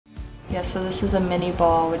Yeah, so this is a mini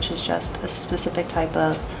ball, which is just a specific type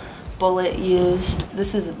of bullet used.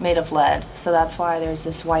 This is made of lead, so that's why there's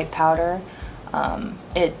this white powder.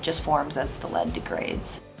 It just forms as the lead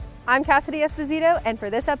degrades. I'm Cassidy Esposito, and for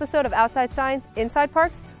this episode of Outside Science, Inside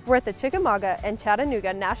Parks, we're at the Chickamauga and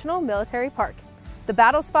Chattanooga National Military Park. The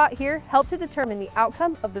battle spot here helped to determine the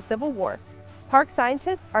outcome of the Civil War. Park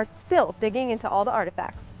scientists are still digging into all the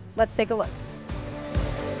artifacts. Let's take a look.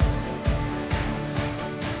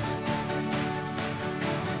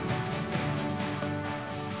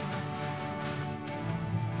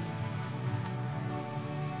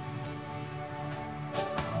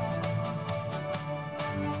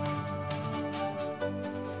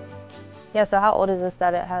 Yeah, so how old is this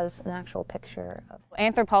that it has an actual picture of?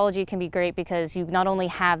 Anthropology can be great because you not only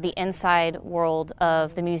have the inside world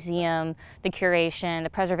of the museum, the curation, the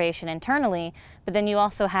preservation internally, but then you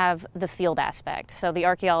also have the field aspect, so the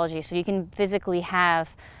archaeology. So you can physically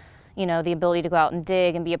have, you know, the ability to go out and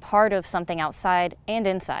dig and be a part of something outside and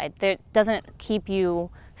inside that doesn't keep you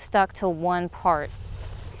stuck to one part.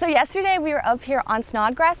 So yesterday we were up here on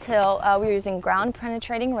Snodgrass Hill. We were using ground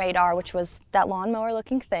penetrating radar, which was that lawnmower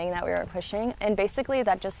looking thing that we were pushing. And basically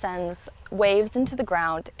that just sends waves into the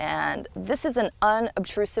ground. And this is an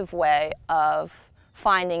unobtrusive way of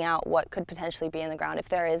finding out what could potentially be in the ground, if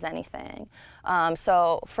there is anything.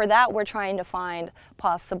 So for that, we're trying to find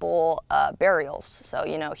possible burials. So,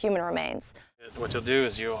 you know, human remains. What you'll do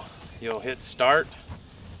is you'll hit start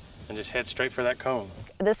and just head straight for that cone.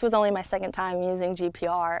 This was only my second time using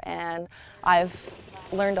GPR, and I've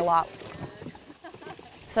learned a lot.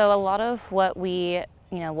 So a lot of what we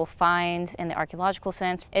will find in the archaeological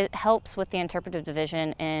sense, it helps with the interpretive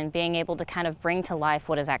division and being able to kind of bring to life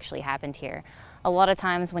what has actually happened here. A lot of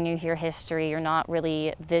times when you hear history, you're not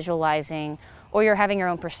really visualizing, or you're having your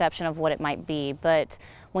own perception of what it might be, but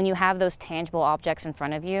when you have those tangible objects in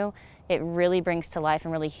front of you, it really brings to life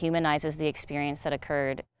and really humanizes the experience that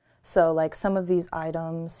occurred. So like some of these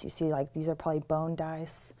items, you see like these are probably bone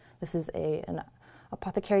dice. This is an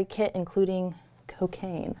apothecary kit including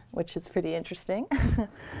cocaine, which is pretty interesting.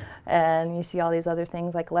 And you see all these other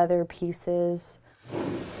things like leather pieces.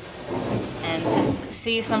 And to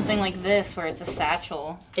see something like this where it's a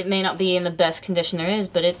satchel, it may not be in the best condition there is,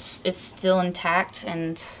 but it's still intact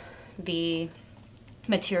and the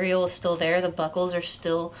material is still there, the buckles are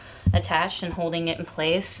still attached and holding it in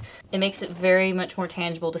place. It makes it very much more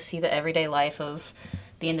tangible to see the everyday life of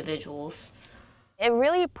the individuals. It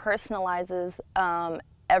really personalizes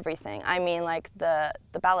everything. I mean, like the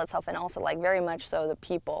battle itself, and also like very much so the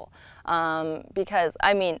people. Because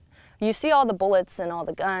I mean, you see all the bullets and all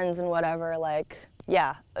the guns and whatever, like,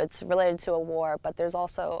 yeah, it's related to a war, but there's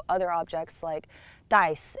also other objects like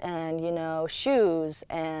dice and, you know, shoes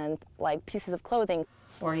and like pieces of clothing.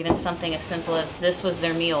 Or even something as simple as this was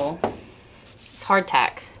their meal. It's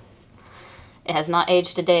hardtack. It has not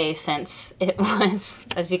aged a day since it was.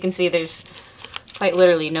 As you can see, there's quite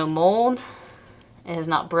literally no mold. It has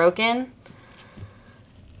not broken.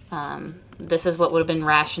 This is what would have been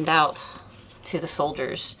rationed out to the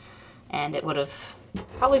soldiers, and it would have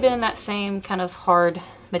probably been in that same kind of hard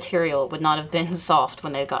material. It would not have been soft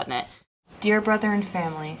when they'd gotten it. Dear brother and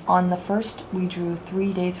family, on the first we drew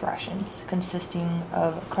 3 days' rations, consisting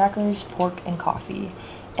of crackers, pork, and coffee,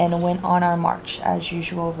 and went on our march, as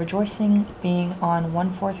usual, rejoicing, being on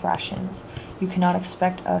 1/4 rations. You cannot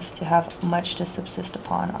expect us to have much to subsist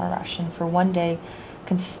upon. Our ration for 1 day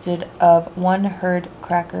consisted of 1 hurd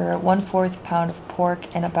cracker, 1/4 pound of pork,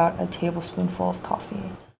 and about a tablespoonful of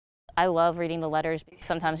coffee. I love reading the letters.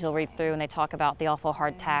 Sometimes you'll read through and they talk about the awful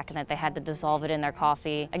hardtack and that they had to dissolve it in their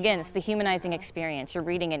coffee. Again, it's the humanizing experience. You're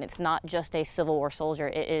reading it, it's not just a Civil War soldier,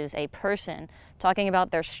 it is a person talking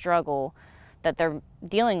about their struggle that they're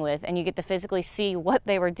dealing with, and you get to physically see what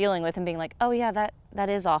they were dealing with and being like, oh yeah, that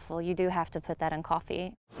is awful. You do have to put that in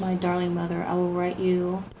coffee. My darling mother, I will write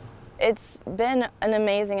you. It's been an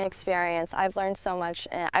amazing experience. I've learned so much.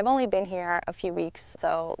 I've only been here a few weeks,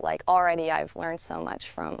 so like already I've learned so much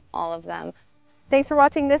from all of them. Thanks for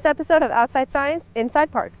watching this episode of Outside Science,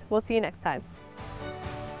 Inside Parks. We'll see you next time.